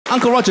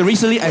Uncle Roger,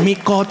 recently I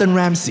meet Gordon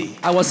Ramsay.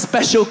 I was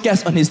special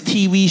guest on his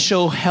TV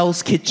show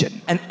Hell's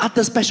Kitchen. And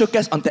other special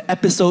guest on the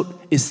episode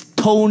is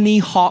Tony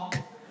Hawk.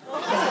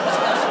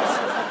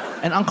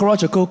 And Uncle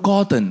Roger go,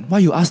 Gordon, why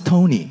you ask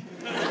Tony?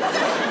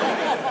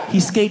 He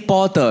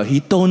skateboarder, he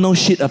don't know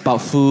shit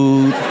about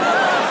food.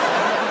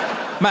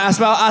 Might as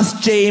well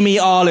ask Jamie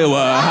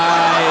Oliver.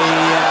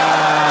 Hi.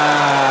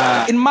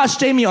 In March,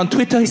 Jamie on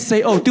Twitter, he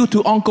say, oh, due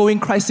to ongoing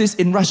crisis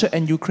in Russia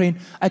and Ukraine,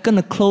 I'm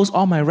gonna close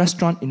all my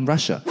restaurants in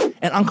Russia.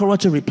 And Uncle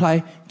Roger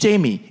replied,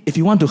 Jamie, if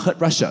you want to hurt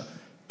Russia,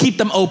 keep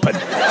them open.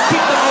 Keep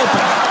them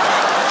open.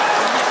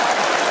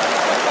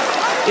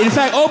 In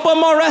fact, open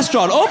more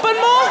restaurants. Open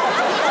more.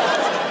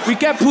 We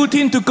get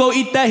Putin to go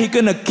eat there, he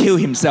gonna kill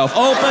himself.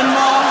 Open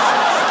more.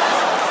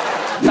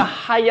 The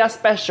Haya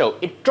special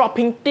is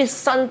dropping this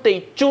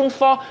Sunday, June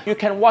 4. You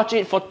can watch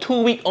it for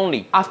 2 weeks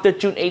only. After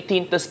June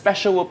 18, the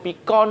special will be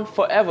gone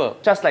forever.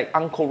 Just like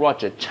Uncle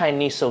Roger,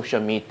 Chinese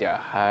social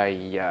media.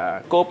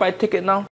 Hiya. Go buy ticket now.